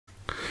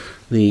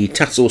The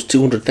Tattersals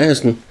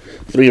 200,000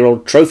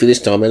 3-year-old trophy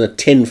this time in a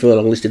 10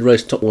 furlong listed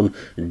race. Top one,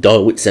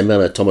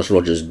 Dawitsemela, Thomas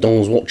Rogers,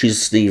 Don's Watches,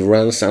 Steve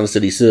Rand, Sand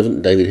City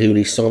Servant, David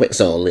Hooley, Song of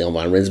Exile, Leon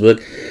van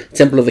Rensburg,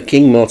 Temple of the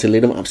King, Martin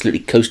Lidham, absolutely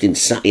coasting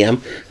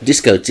Satyam,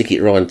 Disco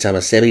Ticket, Ryan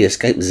Tamasebi,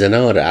 Escape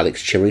Zanarda,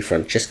 Alex Cherry,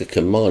 Francesca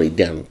Kamali,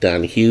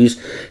 Dan Hughes,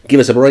 Give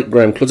Us a Break,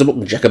 Graham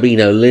Clutterbuck,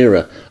 Jacobino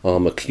Lira,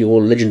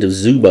 McCure, Legend of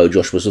Zubo,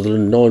 Joshua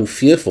Sutherland, 9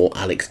 Fearful,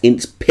 Alex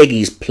Ince,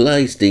 Peggy's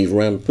Play, Steve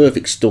Rand,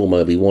 Perfect Storm,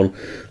 Obi-Wan,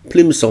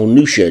 Plimsoll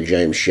Nusha,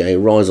 James Shea,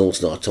 Rise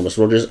All-Star, Thomas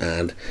Rogers,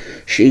 and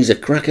She's a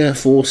Cracker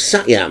for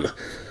Satyam.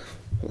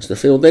 That's the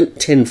field then,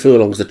 10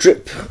 furlongs the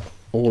trip,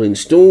 all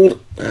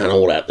installed and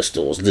all out the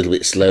stalls. A little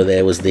bit slow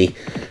there was the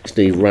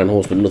Steve Rand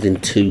horse, but nothing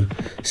too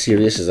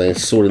serious as they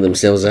sorted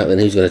themselves out. Then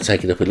who's going to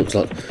take it up? It looks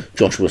like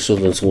Joshua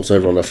Sutherland's horse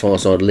over on the far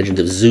side, Legend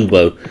of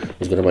Zubo,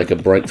 was going to make a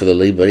break for the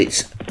lead, but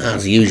it's,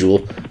 as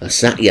usual, a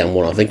Satyam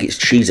one. I think it's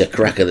She's a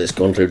Cracker that's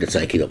gone through to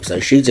take it up. So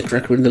She's a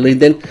Cracker in the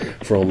lead then,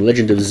 from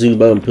Legend of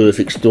Zubo and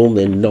Perfect Storm,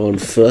 then 9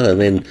 Fur, and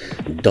then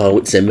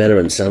Dawitsemela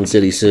and Sand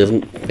City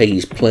Servant.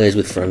 Peggy's Players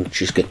with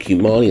Francesca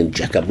Kumali and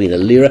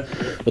Jacobina Lira.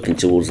 Looking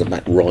towards the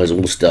back, Rise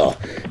All-Star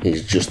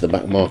is just the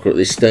back marker at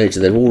this stage, so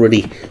they're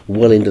already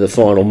well into the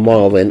final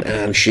mile then,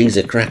 and She's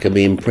a Cracker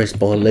being pressed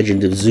by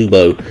Legend of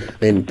Zubo,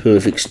 then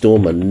Perfect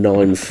Storm and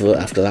 9 Foot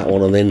after that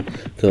one, and then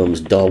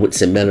comes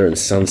Dawitsemela and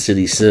Sun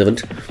City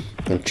Servant.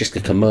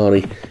 Francesca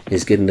Kamari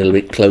is getting a little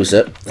bit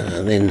closer,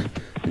 and then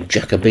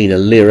Jacobina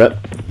Lira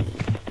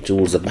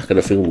towards the back of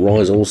the field.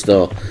 Rise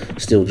All-Star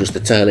still just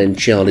the tail end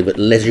Charlie, but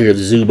Legend of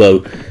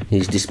Zubo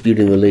is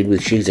disputing the lead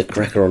with She's a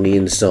Cracker on the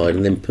inside,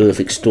 and then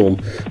Perfect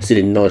Storm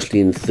sitting nicely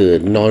in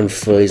third. 9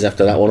 Furries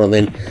after that one, and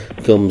then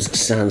comes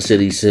Sand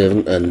City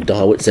Servant and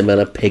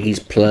Dawitsemela. Peggy's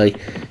Play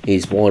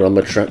is wide on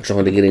the track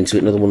trying to get into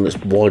it. Another one that's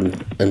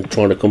wide and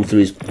trying to come through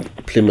is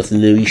Plymouth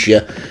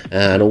Nuisha,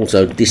 and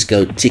also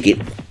Disco Ticket.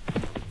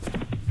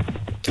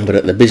 But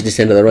at the business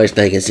end of the race,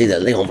 they can see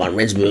that Leon van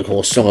Rensburg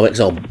horse Song of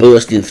Exile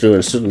bursting through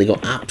and suddenly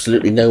got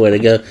absolutely nowhere to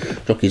go.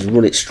 Jockey's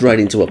run it straight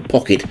into a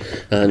pocket,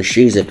 and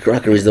She's a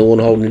Cracker is the one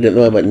holding it at the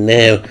moment.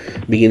 Now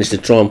begins to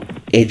try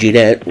and edge it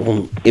out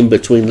in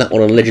between that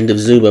one and Legend of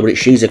Zubo, but it's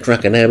She's a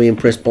Cracker now being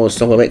pressed by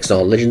Song of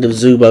Exile. Legend of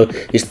Zubo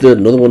is third.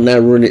 Another one now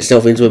running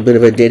itself into a bit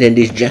of a dead end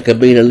is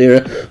Jacobina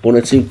Lira. 1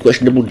 or 2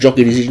 questionable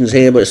jockey decisions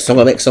here, but Song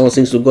of Exile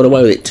seems to have got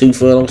away with it. 2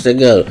 furlongs to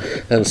go,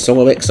 and Song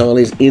of Exile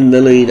is in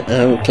the lead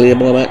and clear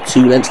by about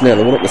 2 lengths now.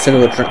 The one up the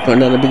centre of the track right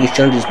now, the biggest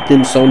challenge is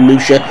Plimsoll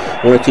Nusha.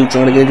 1 or 2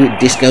 trying to get into it.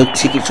 Disco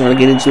Ticket trying to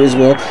get into it as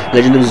well.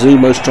 Legend of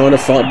Zubo's trying to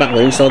fight back.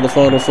 They're inside the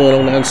final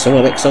furlong now, and Song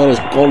of Exile has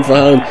gone for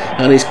home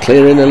and is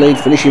clearing the lead.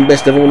 Finishing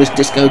best of all is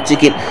Disco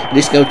Ticket.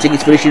 Disco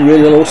Ticket's finishing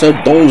really well. Also,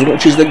 Don's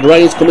Watches the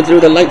Grey is coming through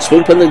the late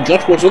swoop, and the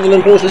Joshua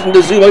Sutherland horse, Legend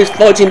of Zubo, is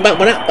fighting back,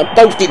 but at the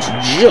post it's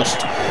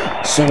just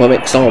Song of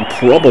Exile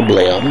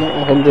probably. I'm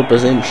not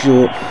 100%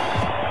 sure.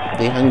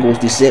 The angle's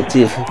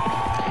deceptive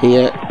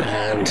here,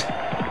 and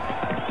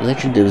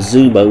Legend of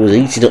Zubo was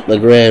eating up the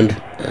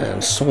ground,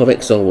 and Song of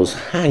Exile was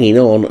hanging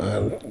on,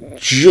 and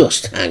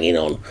just hanging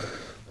on.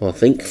 I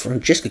think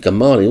Francesca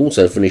Kamali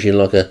also finishing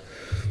like a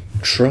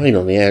train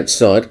on the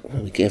outside.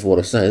 Be careful what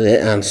I say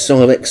there. And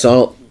Song of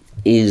Exile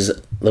is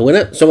the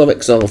winner. Song of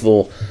Exile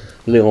for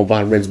Leon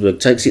van Rensburg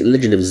takes it.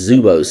 Legend of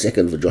Zubo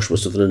second for Joshua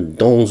Sutherland.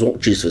 Don's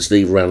Watches for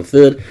Steve Rand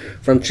third.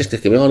 Francesca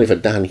Kamali for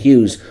Dan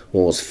Hughes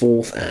was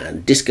fourth,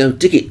 and Disco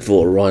Ticket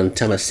for Ryan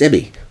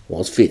Tamasebi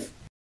was fifth.